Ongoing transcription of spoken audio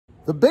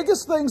The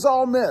biggest things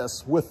I'll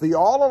miss with the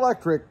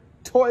all-electric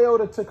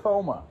Toyota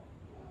Tacoma.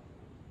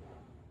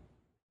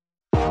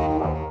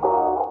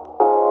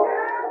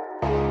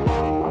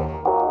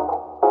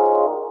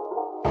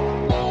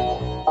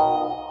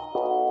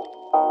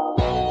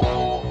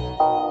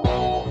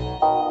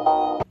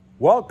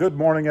 Well, good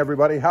morning,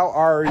 everybody. How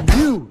are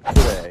you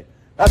today?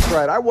 That's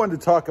right. I wanted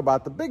to talk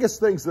about the biggest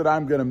things that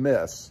I'm going to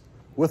miss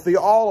with the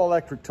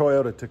all-electric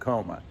Toyota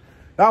Tacoma.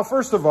 Now,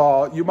 first of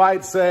all, you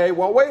might say,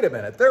 well, wait a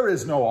minute. There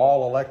is no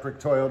all-electric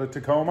Toyota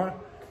Tacoma.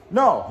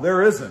 No,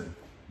 there isn't.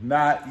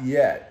 Not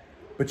yet.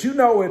 But you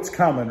know it's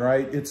coming,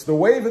 right? It's the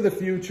wave of the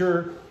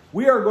future.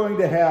 We are going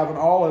to have an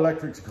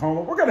all-electric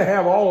Tacoma. We're going to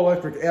have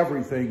all-electric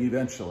everything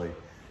eventually.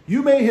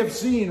 You may have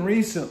seen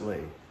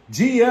recently,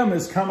 GM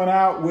is coming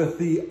out with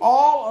the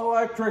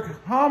all-electric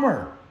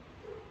Hummer.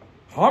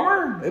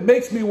 Hummer? It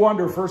makes me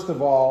wonder, first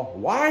of all,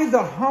 why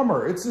the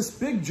Hummer? It's this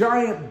big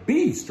giant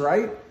beast,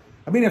 right?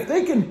 I mean, if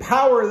they can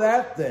power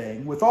that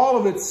thing with all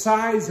of its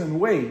size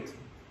and weight,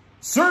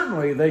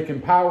 certainly they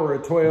can power a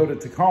Toyota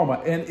Tacoma,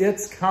 and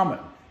it's coming.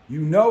 You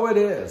know it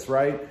is,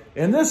 right?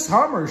 And this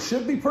Hummer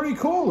should be pretty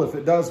cool if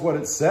it does what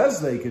it says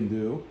they can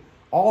do.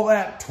 All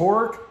that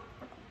torque,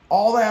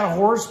 all that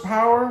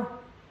horsepower,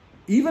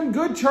 even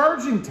good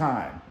charging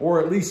time,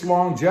 or at least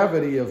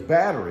longevity of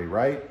battery,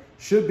 right?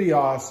 Should be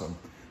awesome.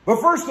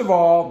 But first of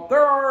all,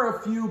 there are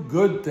a few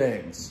good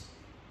things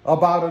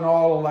about an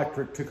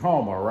all-electric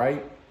Tacoma,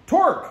 right?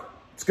 Torque.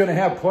 It's going to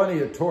have plenty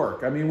of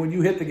torque. I mean, when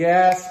you hit the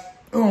gas,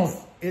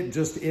 oomph, it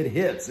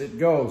hits, it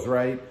goes,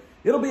 right?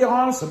 It'll be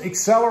awesome.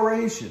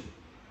 Acceleration.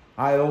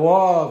 I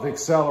love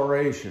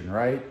acceleration,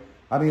 right?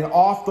 I mean,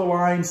 off the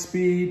line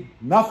speed,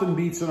 nothing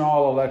beats an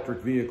all-electric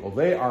vehicle.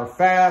 They are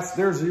fast.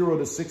 Their 0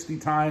 to 60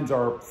 times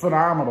are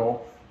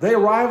phenomenal. They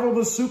rival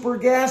the super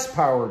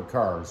gas-powered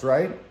cars,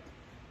 right?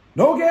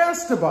 No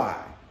gas to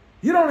buy.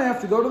 You don't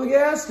have to go to the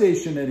gas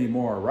station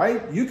anymore,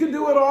 right? You can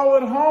do it all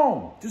at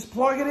home. Just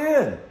plug it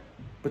in.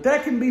 But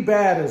that can be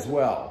bad as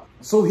well.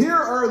 So here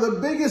are the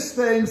biggest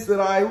things that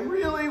I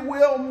really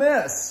will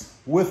miss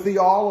with the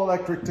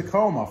all-electric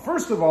Tacoma.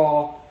 First of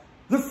all,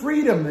 the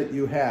freedom that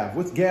you have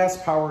with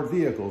gas-powered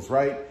vehicles,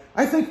 right?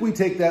 I think we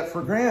take that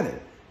for granted.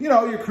 You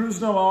know, you're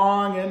cruising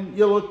along and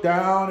you look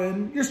down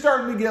and you're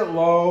starting to get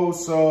low,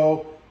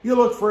 so you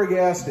look for a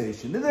gas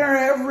station. And they're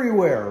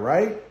everywhere,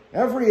 right?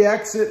 Every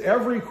exit,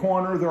 every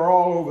corner, they're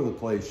all over the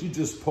place. You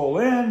just pull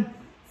in,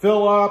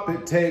 fill up.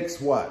 It takes,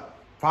 what,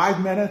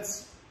 5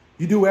 minutes?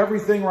 You do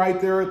everything right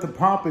there at the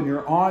pump and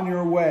you're on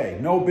your way.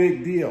 No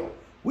big deal.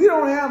 We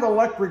don't have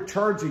electric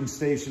charging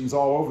stations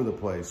all over the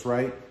place,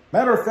 right?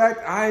 Matter of fact,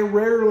 I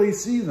rarely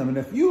see them. And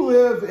if you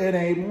live in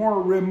a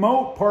more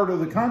remote part of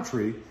the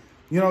country,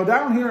 you know,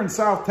 down here in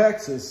South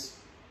Texas,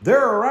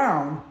 they're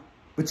around,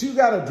 but you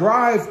got to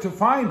drive to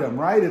find them,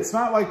 right? It's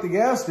not like the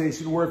gas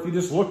station where if you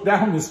just look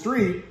down the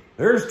street,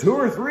 there's 2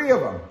 or 3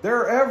 of them.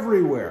 They're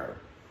everywhere.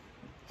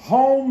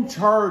 Home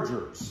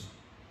chargers.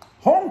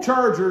 Home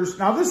chargers,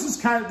 now this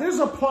is there's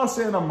a plus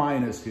and a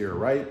minus here,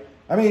 right?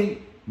 I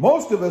mean,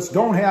 most of us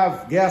don't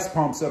have gas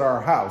pumps at our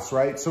house,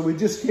 right? So we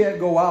just can't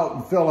go out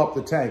and fill up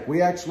the tank.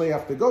 We actually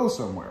have to go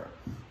somewhere.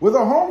 With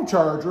a home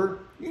charger,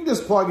 you can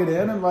just plug it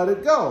in and let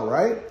it go,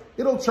 right?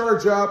 It'll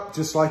charge up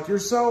just like your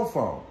cell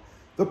phone.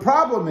 The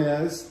problem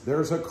is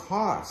there's a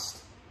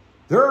cost.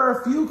 There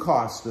are a few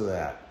costs to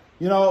that.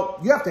 You know,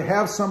 you have to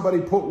have somebody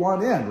put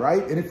one in,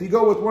 right? And if you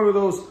go with one of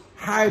those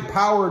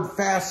high-powered,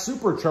 fast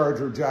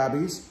supercharger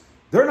jobbies,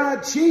 they're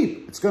not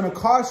cheap. It's going to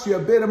cost you a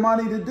bit of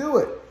money to do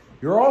it.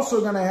 You're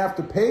also going to have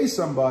to pay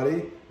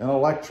somebody, an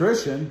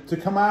electrician, to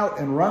come out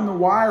and run the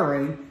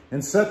wiring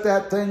and set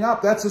that thing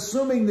up. That's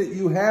assuming that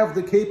you have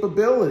the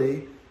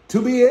capability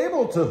to be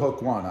able to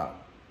hook one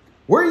up.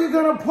 Where are you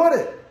going to put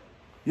it?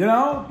 You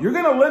know, you're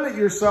going to limit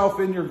yourself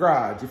in your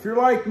garage. If you're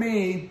like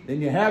me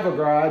and you have a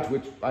garage,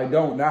 which I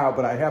don't now,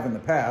 but I have in the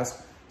past,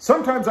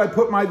 sometimes I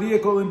put my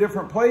vehicle in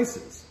different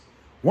places.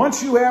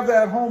 Once you have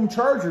that home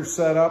charger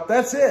set up,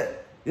 that's it.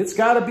 It's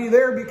got to be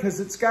there because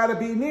it's got to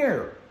be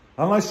near.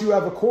 Unless you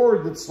have a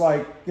cord that's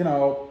like, you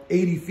know,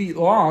 80 feet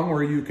long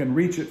where you can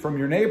reach it from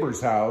your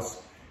neighbor's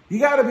house, you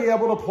got to be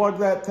able to plug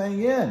that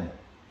thing in.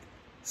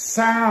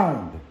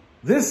 Sound.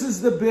 This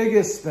is the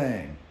biggest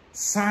thing.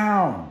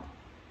 Sound.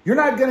 You're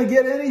not going to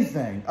get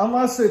anything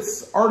unless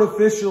it's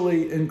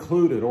artificially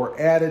included or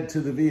added to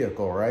the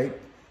vehicle, right?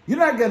 You're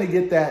not going to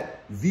get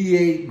that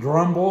V8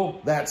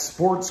 grumble, that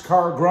sports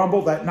car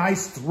grumble, that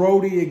nice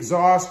throaty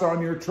exhaust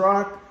on your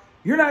truck.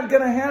 You're not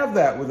going to have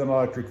that with an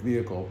electric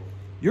vehicle.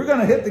 You're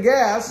going to hit the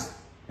gas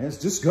and it's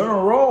just going to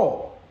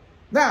roll.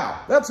 Now,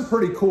 that's a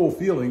pretty cool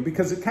feeling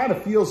because it kind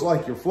of feels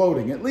like you're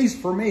floating. At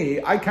least for me,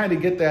 I kind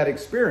of get that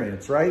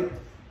experience, right?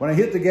 When I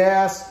hit the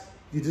gas,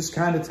 you just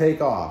kind of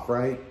take off,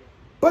 right?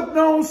 But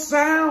no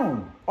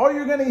sound. All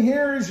you're going to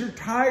hear is your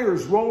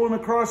tires rolling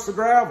across the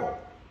gravel.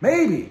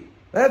 Maybe.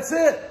 That's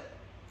it.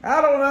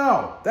 I don't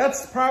know.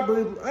 That's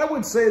probably, I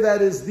would say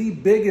that is the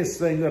biggest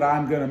thing that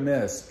I'm going to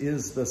miss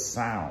is the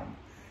sound.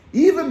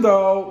 Even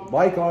though,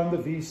 like on the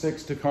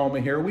V6 Tacoma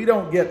here, we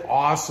don't get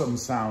awesome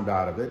sound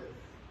out of it.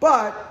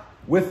 But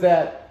with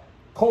that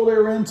cold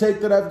air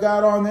intake that I've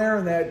got on there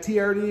and that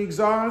TRD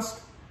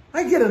exhaust,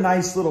 I get a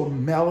nice little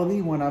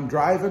melody when I'm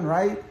driving,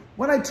 right?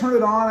 When I turn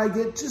it on, I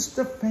get just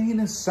the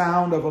faintest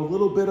sound of a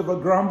little bit of a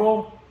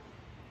grumble.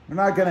 We're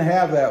not gonna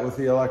have that with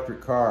the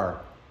electric car.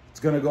 It's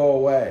gonna go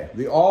away.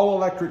 The All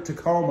Electric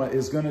Tacoma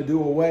is gonna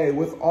do away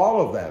with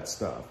all of that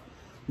stuff.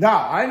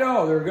 Now, I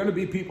know there are gonna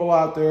be people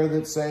out there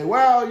that say,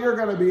 well, you're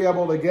gonna be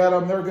able to get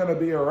them, they're gonna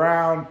be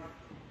around.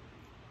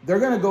 They're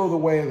gonna go the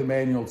way of the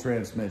manual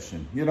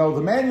transmission. You know,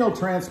 the manual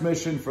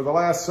transmission for the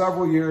last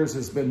several years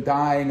has been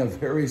dying a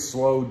very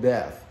slow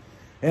death.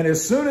 And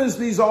as soon as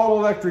these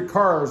all-electric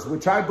cars,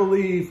 which I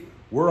believe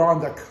we're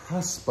on the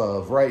cusp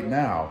of right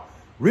now,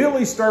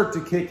 really start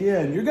to kick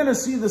in, you're gonna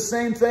see the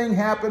same thing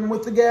happen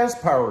with the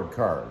gas-powered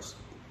cars.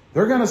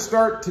 They're gonna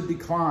start to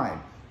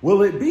decline.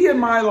 Will it be in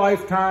my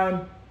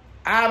lifetime?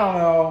 I don't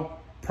know.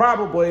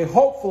 Probably,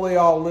 hopefully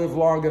I'll live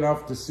long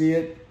enough to see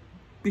it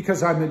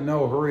because I'm in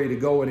no hurry to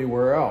go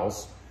anywhere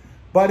else.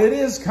 But it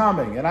is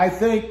coming, and I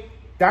think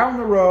down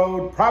the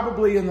road,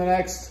 probably in the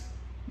next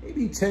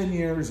maybe 10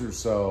 years or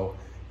so,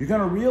 you're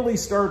gonna really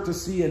start to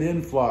see an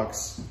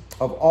influx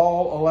of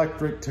all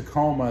electric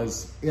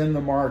Tacomas in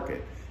the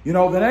market. You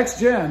know, the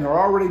next gen, they're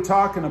already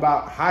talking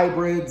about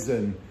hybrids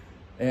and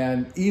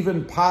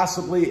even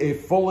possibly a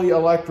fully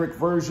electric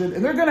version,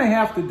 and they're gonna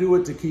have to do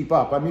it to keep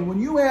up. I mean,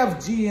 when you have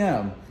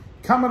GM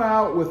coming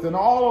out with an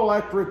all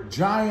electric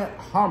giant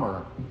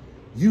Hummer,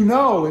 you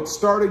know it's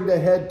starting to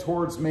head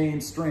towards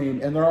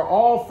mainstream, and they're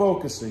all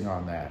focusing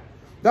on that.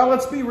 Now,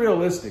 let's be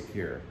realistic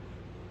here.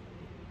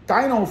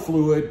 Dyno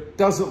fluid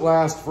doesn't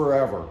last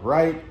forever,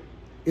 right?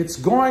 It's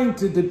going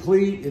to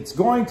deplete, it's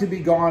going to be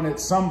gone at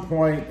some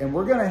point, and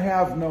we're gonna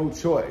have no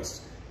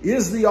choice.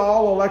 Is the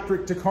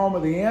all-electric Tacoma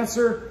the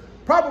answer?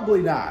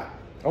 Probably not.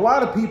 A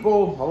lot of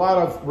people, a lot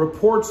of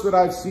reports that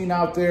I've seen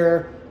out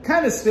there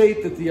kind of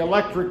state that the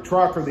electric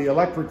truck or the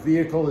electric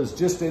vehicle is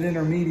just an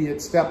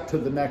intermediate step to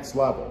the next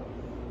level.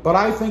 But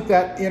I think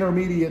that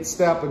intermediate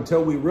step,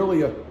 until we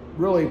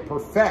really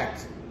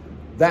perfect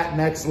that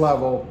next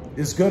level,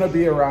 is gonna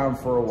be around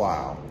for a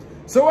while.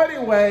 So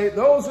anyway,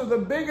 those are the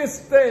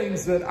biggest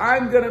things that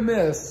I'm gonna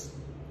miss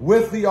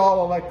with the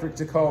all-electric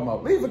Tacoma.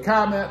 Leave a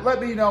comment,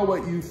 let me know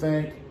what you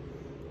think.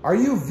 Are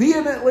you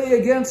vehemently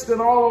against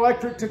an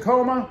all-electric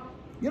Tacoma?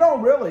 You know,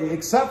 really,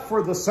 except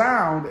for the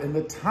sound and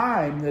the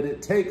time that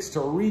it takes to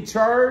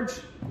recharge,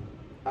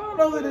 I don't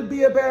know that it'd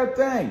be a bad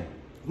thing.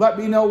 Let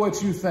me know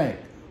what you think.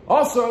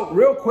 Also,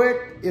 real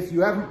quick, if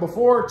you haven't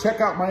before,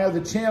 check out my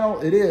other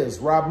channel. It is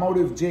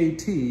RobMotive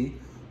JT,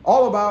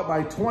 all about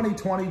my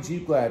 2020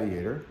 Jeep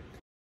Gladiator.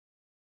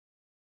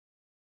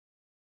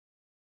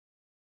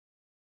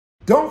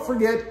 Don't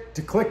forget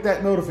to click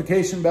that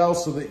notification bell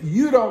so that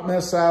you don't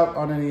miss out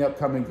on any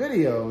upcoming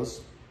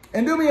videos.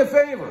 And do me a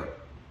favor,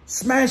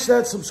 smash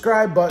that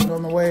subscribe button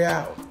on the way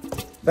out.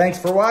 Thanks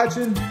for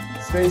watching.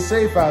 Stay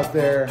safe out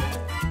there.